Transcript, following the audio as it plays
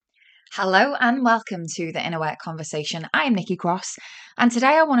Hello and welcome to the Inner Work Conversation. I'm Nikki Cross, and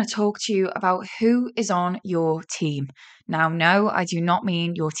today I want to talk to you about who is on your team. Now, no, I do not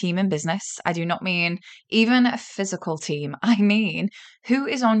mean your team in business. I do not mean even a physical team. I mean who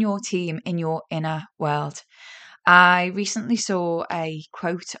is on your team in your inner world. I recently saw a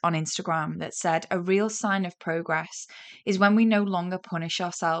quote on Instagram that said, "A real sign of progress is when we no longer punish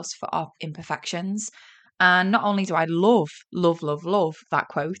ourselves for our imperfections." And not only do I love that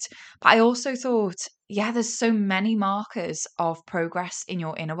quote, but I also thought, yeah, there's so many markers of progress in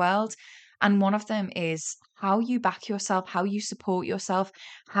your inner world. And one of them is how you back yourself, how you support yourself,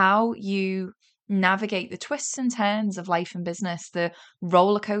 how you navigate the twists and turns of life and business, the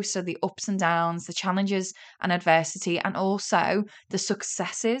roller coaster, the ups and downs, the challenges and adversity, and also the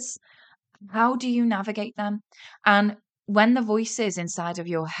successes. How do you navigate them? And when the voices inside of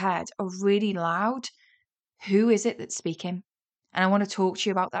your head are really loud, who is it that's speaking? And I want to talk to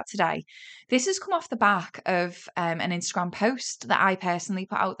you about that today. This has come off the back of an Instagram post that I personally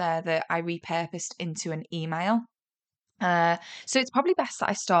put out there that I repurposed into an email. So it's probably best that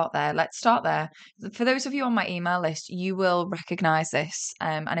I start there. Let's start there. For those of you on my email list, you will recognize this.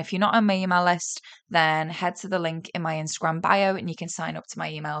 And if you're not on my email list, then head to the link in my Instagram bio and you can sign up to my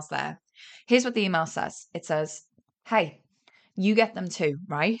emails there. Here's what the email says. It says, "Hey, you get them too,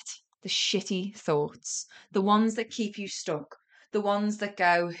 right? The shitty thoughts, the ones that keep you stuck, the ones that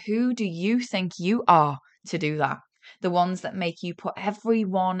go, who do you think you are to do that? The ones that make you put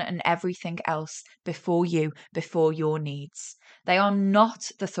everyone and everything else before you, before your needs. They are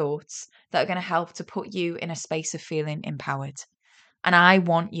not the thoughts that are going to help to put you in a space of feeling empowered. And I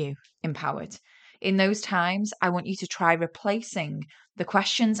want you empowered. In those times, I want you to try replacing the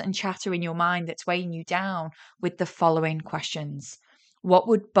questions and chatter in your mind that's weighing you down with the following questions. What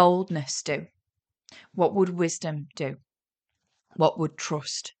would boldness do? What would wisdom do? What would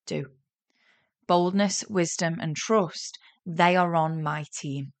trust do?" Boldness, wisdom, and trust, they are on my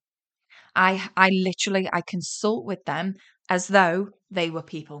team. I consult with them as though they were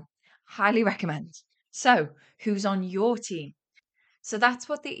people. Highly recommend. So, who's on your team? So that's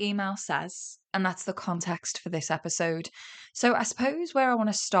what the email says, and that's the context for this episode. So I suppose where I want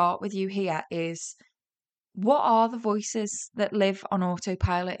to start with you here is, what are the voices that live on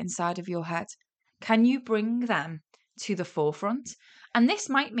autopilot inside of your head? Can you bring them to the forefront? And this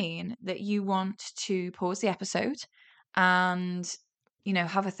might mean that you want to pause the episode and,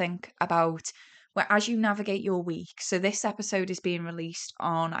 have a think about where as you navigate your week. So this episode is being released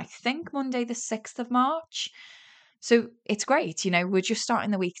on, I think, Monday, the 6th of March. So it's great. We're just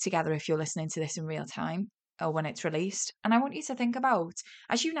starting the week together if you're listening to this in real time or when it's released. And I want you to think about,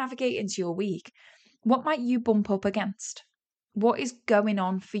 as you navigate into your week, what might you bump up against? What is going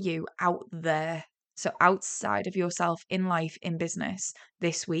on for you out there? So outside of yourself, in life, in business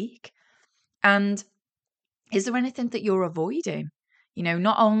this week? And is there anything that you're avoiding?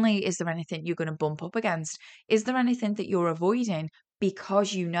 Not only is there anything you're going to bump up against, is there anything that you're avoiding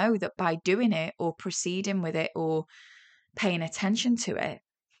because you know that by doing it or proceeding with it or paying attention to it,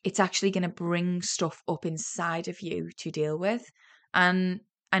 it's actually going to bring stuff up inside of you to deal with? And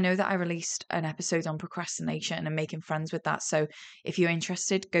I know that I released an episode on procrastination and making friends with that. So if you're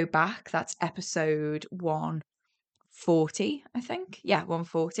interested, go back. That's episode 140, I think. Yeah,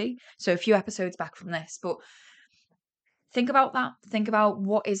 140. So a few episodes back from this. But think about that. Think about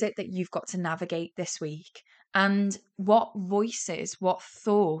what is it that you've got to navigate this week, and what voices, what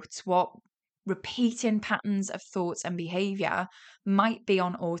thoughts, what repeating patterns of thoughts and behavior might be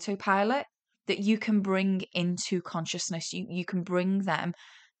on autopilot that you can bring into consciousness. You can bring them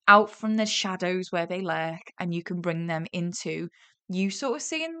out from the shadows where they lurk, and you can bring them into you sort of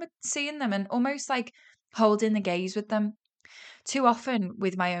seeing them and almost like holding the gaze with them. Too often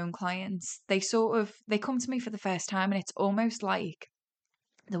with my own clients, they come to me for the first time, and it's almost like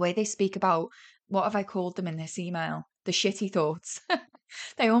the way they speak about, what have I called them in this email? The shitty thoughts.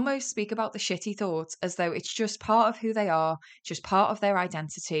 They almost speak about the shitty thoughts as though it's just part of who they are, just part of their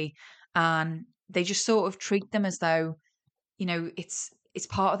identity, and they just sort of treat them as though, it's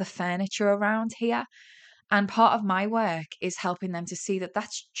part of the furniture around here. And part of my work is helping them to see that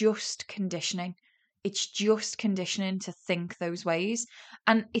that's just conditioning. It's just conditioning to think those ways.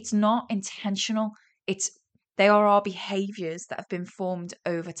 And it's not intentional. They are our behaviors that have been formed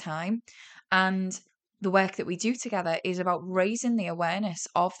over time. And the work that we do together is about raising the awareness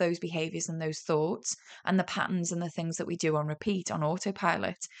of those behaviors and those thoughts and the patterns and the things that we do on repeat, on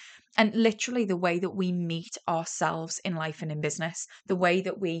autopilot. And literally the way that we meet ourselves in life and in business, the way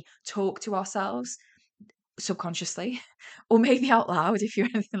that we talk to ourselves subconsciously, or maybe out loud if you're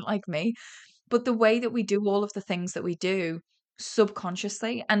anything like me. But the way that we do all of the things that we do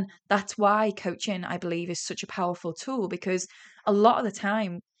subconsciously. And that's why coaching, I believe, is such a powerful tool, because a lot of the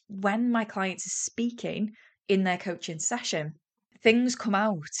time when my clients are speaking in their coaching session, things come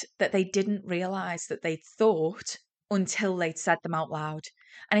out that they didn't realize that they'd thought until they'd said them out loud.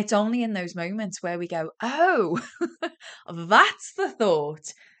 And it's only in those moments where we go, oh, that's the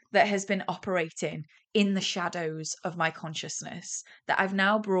thought that has been operating in the shadows of my consciousness that I've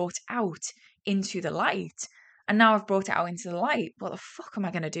now brought out into the light. And now I've brought it out into the light. What the fuck am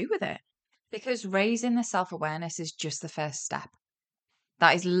I going to do with it? Because raising the self-awareness is just the first step.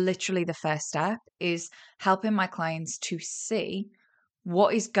 That is literally the first step, is helping my clients to see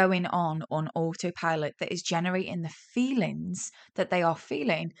what is going on autopilot that is generating the feelings that they are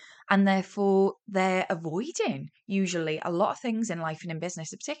feeling. And therefore, they're avoiding usually a lot of things in life and in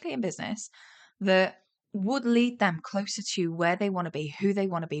business, particularly in business, that would lead them closer to where they want to be, who they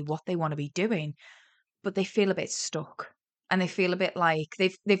want to be, what they want to be doing. But they feel a bit stuck. And they feel a bit like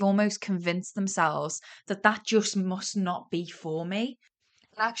they've almost convinced themselves that that just must not be for me.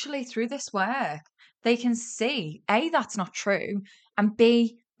 And actually, through this work, they can see A, that's not true, and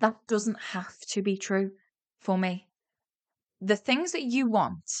B, that doesn't have to be true for me. The things that you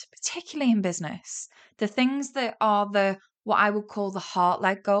want, particularly in business, the things that are what I would call the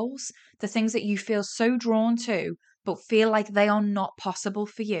heart-led goals, the things that you feel so drawn to, but feel like they are not possible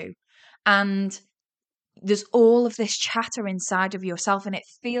for you. And there's all of this chatter inside of yourself, and it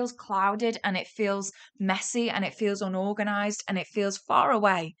feels clouded, and it feels messy, and it feels unorganized, and it feels far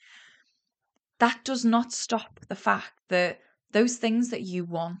away. That does not stop the fact that those things that you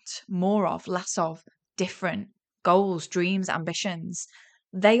want more of, less of, different goals, dreams, ambitions,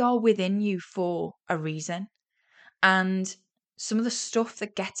 they are within you for a reason. And some of the stuff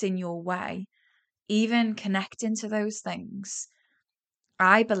that gets in your way, even connecting to those things,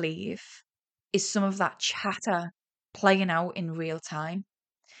 I believe, is some of that chatter playing out in real time.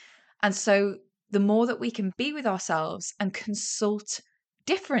 And so the more that we can be with ourselves and consult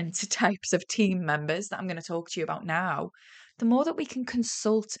different types of team members that I'm going to talk to you about now, the more that we can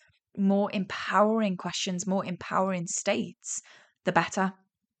consult more empowering questions, more empowering states, the better.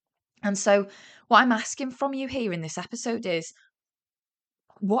 And so what I'm asking from you here in this episode is,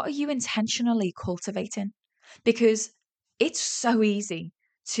 what are you intentionally cultivating? Because it's so easy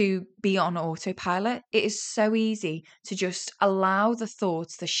to be on autopilot. It is so easy to just allow the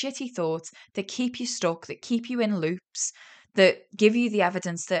thoughts, the shitty thoughts that keep you stuck, that keep you in loops, that give you the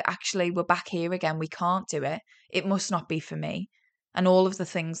evidence that actually we're back here again, we can't do it, it must not be for me. And all of the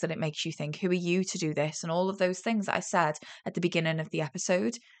things that it makes you think, who are you to do this? And all of those things that I said at the beginning of the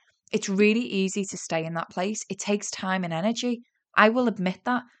episode. It's really easy to stay in that place. It takes time and energy. I will admit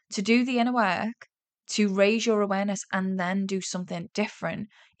that. To do the inner work, to raise your awareness and then do something different,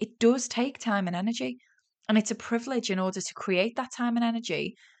 it does take time and energy. And it's a privilege in order to create that time and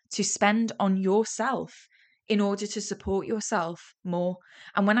energy to spend on yourself in order to support yourself more.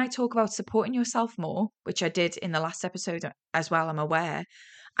 And when I talk about supporting yourself more, which I did in the last episode as well, I'm aware,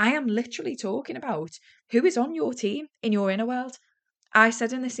 I am literally talking about who is on your team in your inner world. I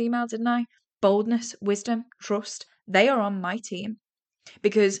said in this email, didn't I? Boldness, wisdom, trust, they are on my team.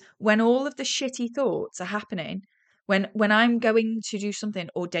 Because when all of the shitty thoughts are happening, when I'm going to do something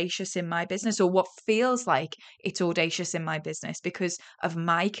audacious in my business, or what feels like it's audacious in my business because of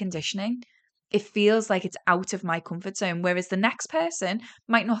my conditioning, it feels like it's out of my comfort zone. Whereas the next person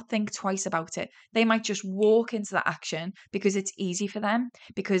might not think twice about it. They might just walk into that action because it's easy for them,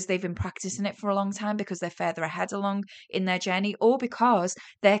 because they've been practicing it for a long time, because they're further ahead along in their journey, or because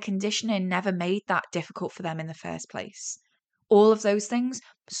their conditioning never made that difficult for them in the first place. All of those things,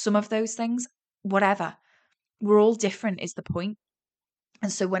 some of those things, whatever. We're all different is the point.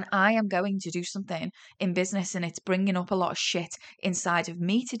 And so when I am going to do something in business and it's bringing up a lot of shit inside of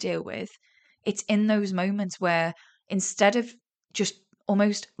me to deal with, it's in those moments where instead of just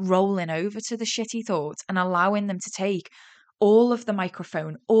almost rolling over to the shitty thoughts and allowing them to take all of the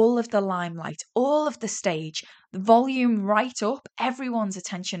microphone, all of the limelight, all of the stage, the volume right up, everyone's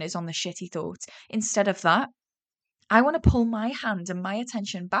attention is on the shitty thoughts. Instead of that, I want to pull my hand and my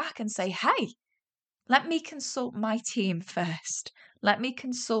attention back and say, hey, let me consult my team first. Let me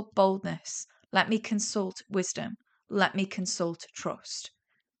consult boldness. Let me consult wisdom. Let me consult trust.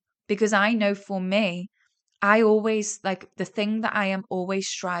 Because I know for me, I always, like, the thing that I am always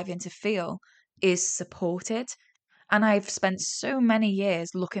striving to feel is supported. And I've spent so many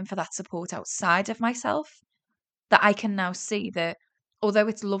years looking for that support outside of myself that I can now see that although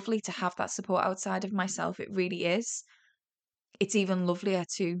it's lovely to have that support outside of myself, it really is, it's even lovelier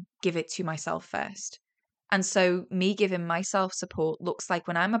to give it to myself first. And so me giving myself support looks like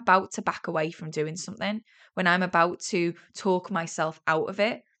when I'm about to back away from doing something, when I'm about to talk myself out of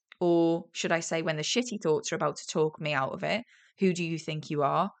it, or should I say when the shitty thoughts are about to talk me out of it, who do you think you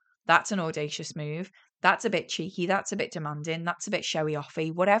are? That's an audacious move. That's a bit cheeky. That's a bit demanding. That's a bit showy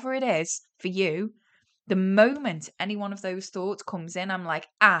offy. Whatever it is for you, the moment any one of those thoughts comes in, I'm like,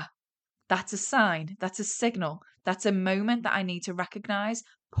 that's a sign. That's a signal. That's a moment that I need to recognize,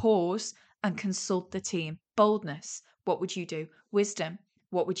 pause, and consult the team. Boldness. What would you do? Wisdom.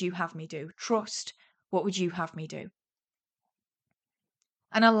 What would you have me do? Trust. What would you have me do?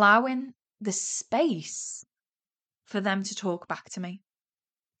 And allowing the space for them to talk back to me.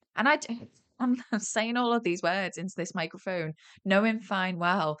 And I'm saying all of these words into this microphone, knowing fine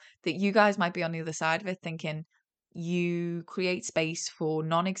well that you guys might be on the other side of it thinking, you create space for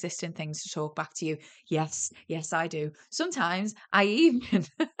non-existent things to talk back to you. Yes, I do. Sometimes I even,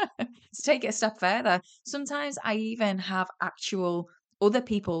 to take it a step further, sometimes I even have actual other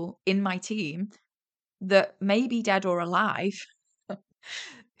people in my team that may be dead or alive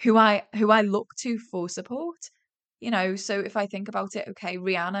who I look to for support. So if I think about it, okay,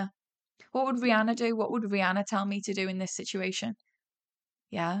 Rihanna, what would Rihanna do? What would Rihanna tell me to do in this situation?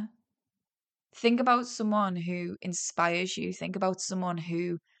 Yeah. Think about someone who inspires you. Think about someone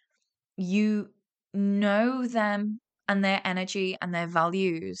who you know them and their energy and their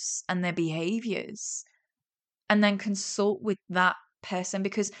values and their behaviors, and then consult with that person,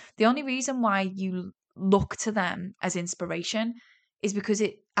 because the only reason why you look to them as inspiration is because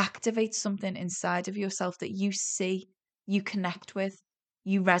it activates something inside of yourself that you see, you connect with,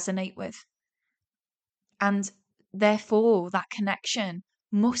 you resonate with. And therefore, that connection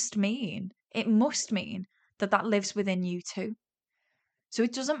must mean that that lives within you too. So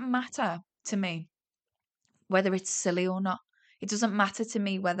it doesn't matter to me whether it's silly or not. It doesn't matter to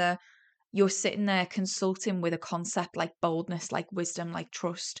me whether you're sitting there consulting with a concept like boldness, like wisdom, like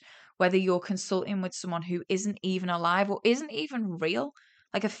trust, whether you're consulting with someone who isn't even alive or isn't even real,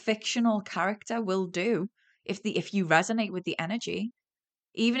 like a fictional character will do if you resonate with the energy.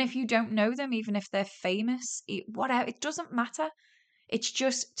 Even if you don't know them, even if they're famous, whatever, it doesn't matter. It's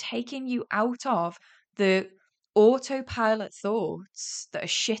just taking you out of the autopilot thoughts that are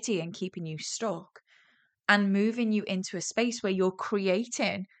shitty and keeping you stuck and moving you into a space where you're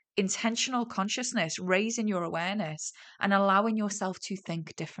creating intentional consciousness, raising your awareness and allowing yourself to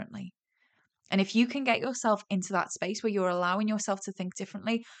think differently. And if you can get yourself into that space where you're allowing yourself to think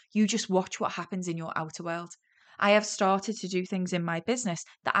differently, you just watch what happens in your outer world. I have started to do things in my business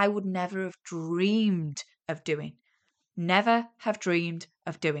that I would never have dreamed of doing. Never have dreamed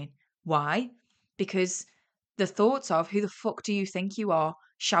of doing. Why? Because the thoughts of who the fuck do you think you are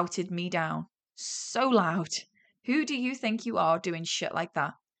shouted me down so loud. Who do you think you are doing shit like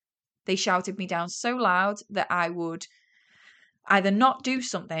that? They shouted me down so loud that I would either not do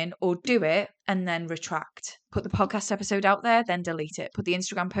something or do it and then retract. Put the podcast episode out there, then delete it. Put the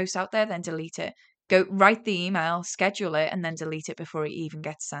Instagram post out there, then delete it. Go write the email, schedule it, and then delete it before it even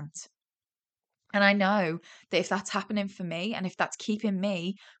gets sent. And I know that if that's happening for me and if that's keeping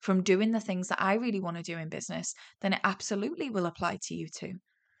me from doing the things that I really want to do in business, then it absolutely will apply to you too.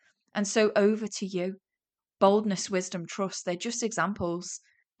 And so over to you. Boldness, wisdom, trust, they're just examples.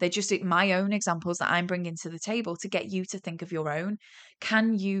 They're just my own examples that I'm bringing to the table to get you to think of your own.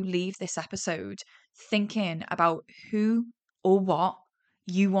 Can you leave this episode thinking about who or what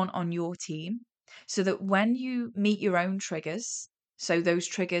you want on your team so that when you meet your own triggers, so those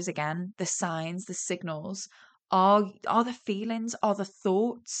triggers again, the signs, the signals, are the feelings, are the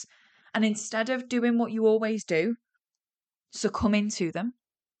thoughts, and instead of doing what you always do, succumbing to them,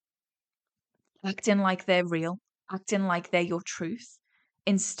 acting like they're real, acting like they're your truth.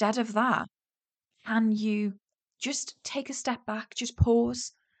 Instead of that, can you just take a step back, just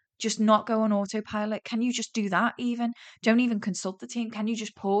pause, just not go on autopilot? Can you just do that even? Don't even consult the team. Can you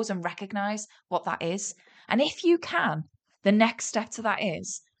just pause and recognize what that is? And if you can, the next step to that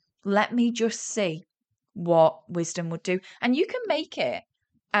is, let me just see what wisdom would do. And you can make it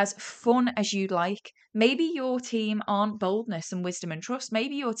as fun as you'd like. Maybe your team aren't boldness and wisdom and trust.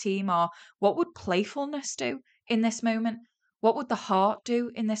 Maybe your team are, what would playfulness do in this moment? What would the heart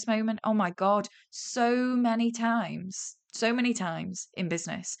do in this moment? Oh my God, so many times in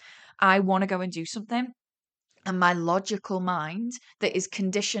business, I want to go and do something. And my logical mind that is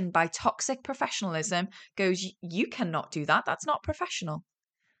conditioned by toxic professionalism goes, you cannot do that. That's not professional.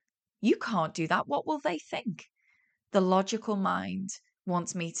 You can't do that. What will they think? The logical mind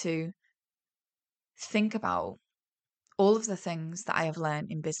wants me to think about all of the things that I have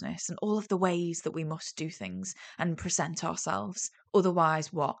learned in business and all of the ways that we must do things and present ourselves.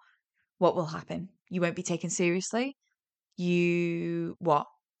 Otherwise, what? what will happen? You won't be taken seriously. What?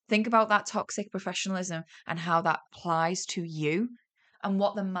 Think about that toxic professionalism and how that applies to you and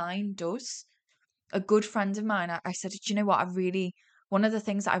what the mind does. A good friend of mine, I said, do you know what? One of the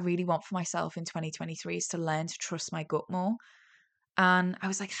things that I really want for myself in 2023 is to learn to trust my gut more. And I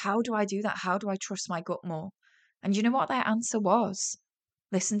was like, how do I do that? How do I trust my gut more? And you know what their answer was?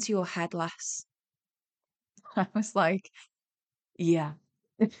 Listen to your head less. I was like, yeah.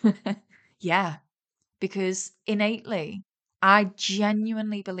 Yeah. Because innately, I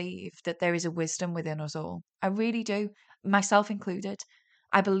genuinely believe that there is a wisdom within us all. I really do, myself included.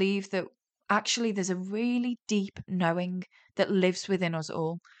 I believe that actually there's a really deep knowing that lives within us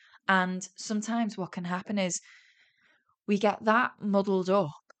all. And sometimes what can happen is we get that muddled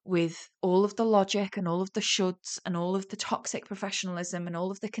up with all of the logic and all of the shoulds and all of the toxic professionalism and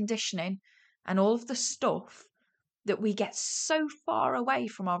all of the conditioning and all of the stuff that we get so far away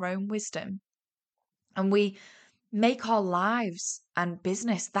from our own wisdom. And we make our lives and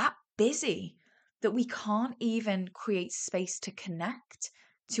business that busy that we can't even create space to connect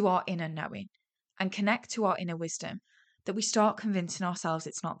to our inner knowing and connect to our inner wisdom, that we start convincing ourselves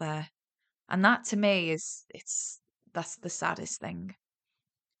it's not there. And that to me that's the saddest thing.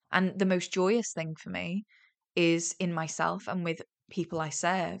 And the most joyous thing for me is in myself and with people I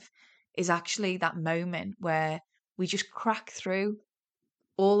serve is actually that moment where we just crack through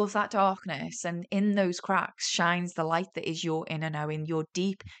all of that darkness, and in those cracks shines the light that is your inner knowing, your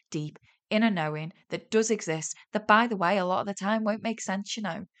deep, deep inner knowing that does exist. That, by the way, a lot of the time won't make sense, you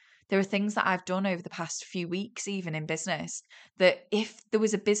know. There are things that I've done over the past few weeks, even in business, that if there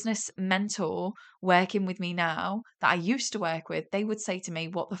was a business mentor working with me now that I used to work with, they would say to me,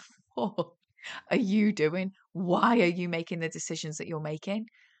 what the fuck are you doing? Why are you making the decisions that you're making?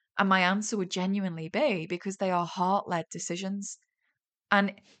 And my answer would genuinely be because they are heart led decisions.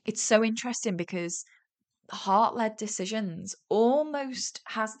 And it's so interesting because heart-led decisions almost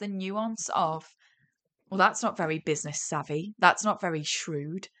has the nuance of, well, that's not very business savvy. That's not very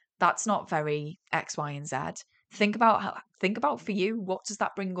shrewd. That's not very X, Y, and Z. Think about for you, what does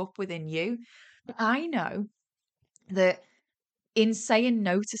that bring up within you? But I know that in saying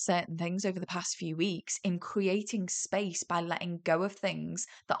no to certain things over the past few weeks, in creating space by letting go of things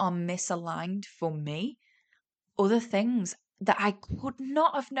that are misaligned for me, other things that I could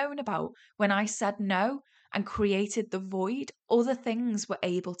not have known about when I said no and created the void, other things were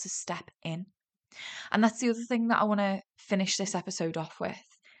able to step in. And that's the other thing that I want to finish this episode off with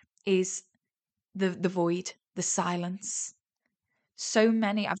is the void, the silence. So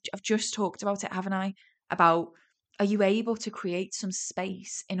many, I've just talked about it, haven't I? About, are you able to create some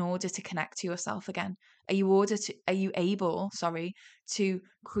space in order to connect to yourself again? Are you able, sorry, to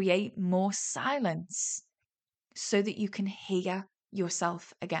create more silence so that you can hear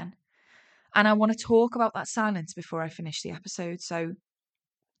yourself again? And I want to talk about that silence before I finish the episode. So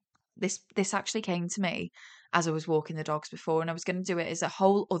this actually came to me as I was walking the dogs before, and I was going to do it as a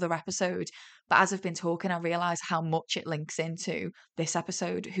whole other episode. But as I've been talking, I realize how much it links into this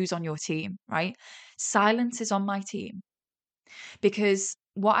episode. Who's on your team, right? Silence is on my team because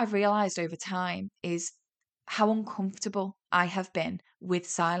what I've realized over time is how uncomfortable I have been with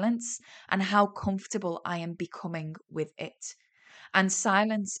silence and how comfortable I am becoming with it. And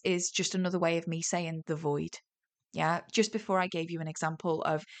silence is just another way of me saying the void. Yeah. Just before I gave you an example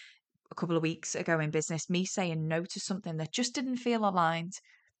of a couple of weeks ago in business, me saying no to something that just didn't feel aligned.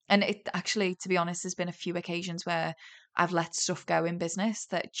 And it actually, to be honest, there's been a few occasions where I've let stuff go in business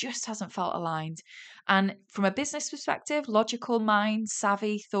that just hasn't felt aligned. And from a business perspective, logical mind,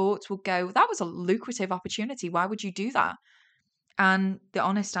 savvy thoughts would go, that was a lucrative opportunity. Why would you do that? And the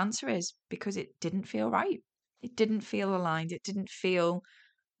honest answer is because it didn't feel right. It didn't feel aligned. It didn't feel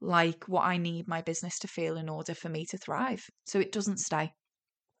like what I need my business to feel in order for me to thrive. So it doesn't stay.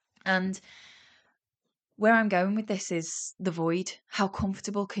 And where I'm going with this is the void. How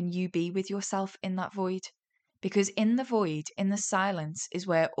comfortable can you be with yourself in that void? Because in the void, in the silence, is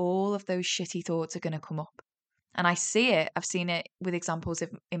where all of those shitty thoughts are going to come up. And I see it, I've seen it with examples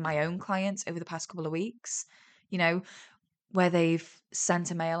in my own clients over the past couple of weeks, you know, where they've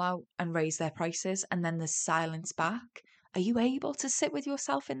sent a mail out and raised their prices and then there's silence back. Are you able to sit with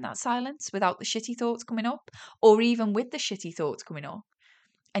yourself in that silence without the shitty thoughts coming up, or even with the shitty thoughts coming up,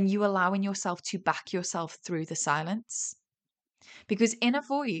 and you allowing yourself to back yourself through the silence? Because in a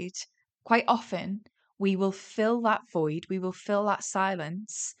void, quite often, we will fill that void, we will fill that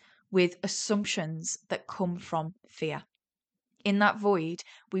silence with assumptions that come from fear. In that void,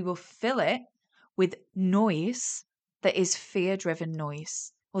 we will fill it with noise that is fear-driven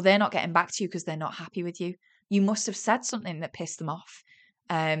noise. Well, they're not getting back to you because they're not happy with you. You must have said something that pissed them off.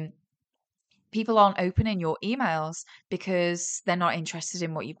 People aren't opening your emails because they're not interested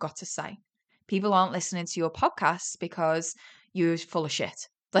in what you've got to say. People aren't listening to your podcasts because you're full of shit.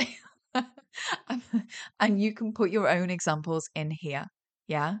 Like, and you can put your own examples in here.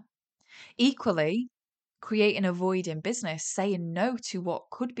 Yeah. Equally, creating a void in business, saying no to what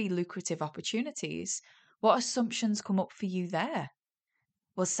could be lucrative opportunities. What assumptions come up for you there?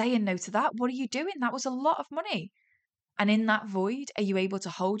 Well, saying no to that, what are you doing? That was a lot of money. And in that void, are you able to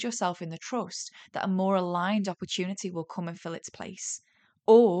hold yourself in the trust that a more aligned opportunity will come and fill its place?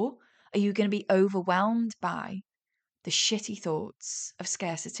 Or are you going to be overwhelmed by the shitty thoughts of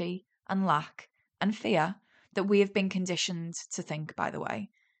scarcity and lack and fear that we have been conditioned to think, by the way?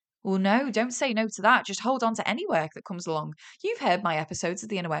 Well, no, don't say no to that. Just hold on to any work that comes along. You've heard my episodes of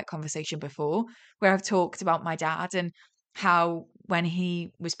the Inner Work Conversation before, where I've talked about my dad and how when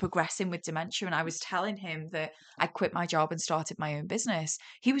he was progressing with dementia and I was telling him that I quit my job and started my own business,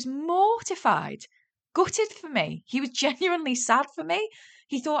 he was mortified, gutted for me. He was genuinely sad for me.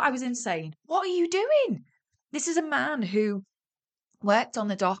 He thought I was insane. What are you doing? This is a man who worked on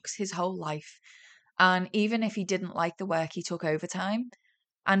the docks his whole life. And even if he didn't like the work, he took overtime.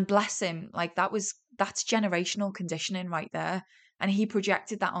 And bless him, like that's generational conditioning right there. And he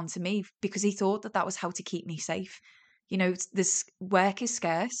projected that onto me because he thought that that was how to keep me safe. You know, this work is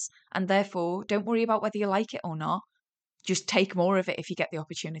scarce, and therefore don't worry about whether you like it or not. Just take more of it if you get the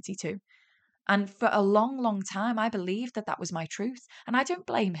opportunity to. And for a long, long time, I believed that that was my truth. And I don't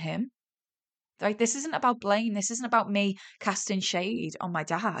blame him. Like, this isn't about blame. This isn't about me casting shade on my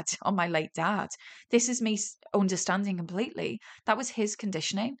dad, on my late dad. This is me understanding completely that was his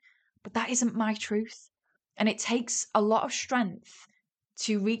conditioning, but that isn't my truth. And it takes a lot of strength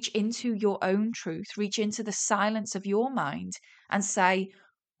to reach into your own truth, reach into the silence of your mind and say,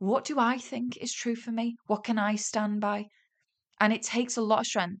 what do I think is true for me? What can I stand by? And it takes a lot of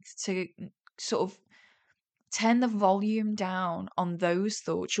strength to sort of turn the volume down on those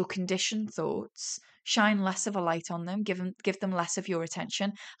thoughts, your conditioned thoughts, shine less of a light on them, give them less of your attention.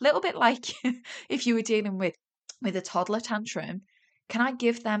 A little bit like if you were dealing with a toddler tantrum, can I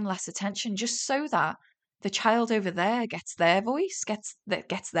give them less attention just so that the child over there gets their voice, gets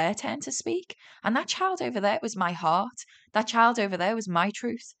their turn to speak? And that child over there was my heart. That child over there was my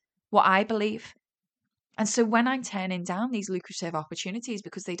truth, what I believe. And so when I'm turning down these lucrative opportunities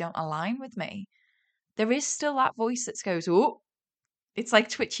because they don't align with me, there is still that voice that goes, oh, it's like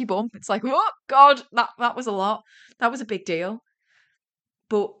twitchy bump. It's like, oh God, that was a lot. That was a big deal.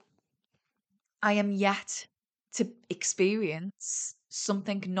 But I am yet to experience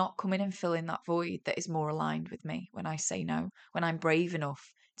something not coming and filling that void that is more aligned with me when I say no, when I'm brave enough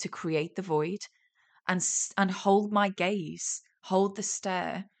to create the void and hold my gaze, hold the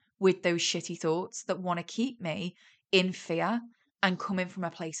stare with those shitty thoughts that want to keep me in fear and coming from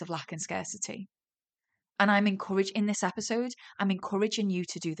a place of lack and scarcity. And in this episode, I'm encouraging you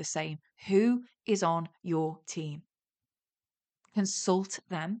to do the same. Who is on your team? Consult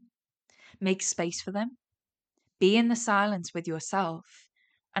them, make space for them, be in the silence with yourself,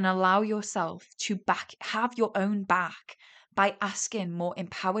 and allow yourself to have your own back by asking more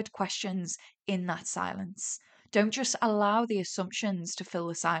empowered questions in that silence. Don't just allow the assumptions to fill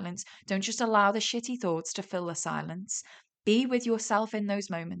the silence. Don't just allow the shitty thoughts to fill the silence. Be with yourself in those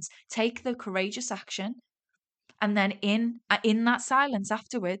moments. Take the courageous action. And then in that silence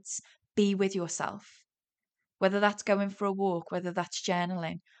afterwards, be with yourself. Whether that's going for a walk, whether that's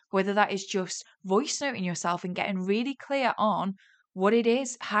journaling, whether that is just voice noting yourself and getting really clear on what it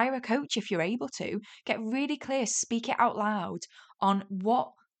is. Hire a coach if you're able to. Get really clear, speak it out loud on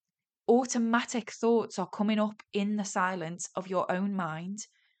what automatic thoughts are coming up in the silence of your own mind.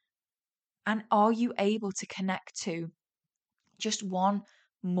 And are you able to connect to just one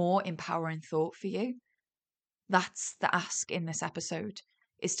more empowering thought for you? That's the ask in this episode,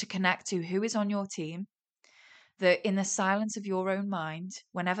 is to connect to who is on your team, that in the silence of your own mind,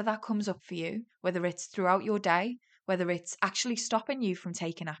 whenever that comes up for you, whether it's throughout your day, whether it's actually stopping you from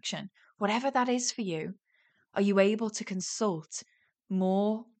taking action, whatever that is for you, are you able to consult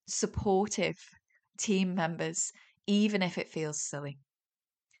more supportive team members, even if it feels silly?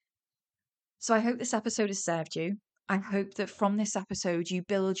 So I hope this episode has served you. I hope that from this episode, you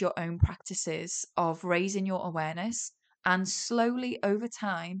build your own practices of raising your awareness and slowly over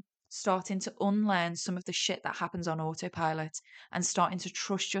time, starting to unlearn some of the shit that happens on autopilot and starting to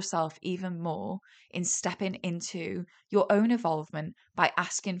trust yourself even more in stepping into your own involvement by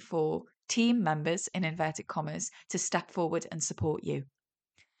asking for team members, in inverted commas, to step forward and support you.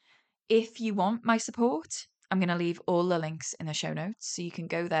 If you want my support, I'm going to leave all the links in the show notes so you can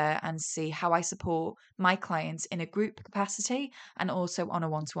go there and see how I support my clients in a group capacity and also on a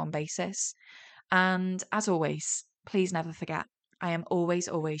one-to-one basis. And as always, please never forget, I am always,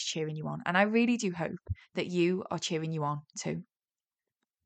 always cheering you on. And I really do hope that you are cheering you on too.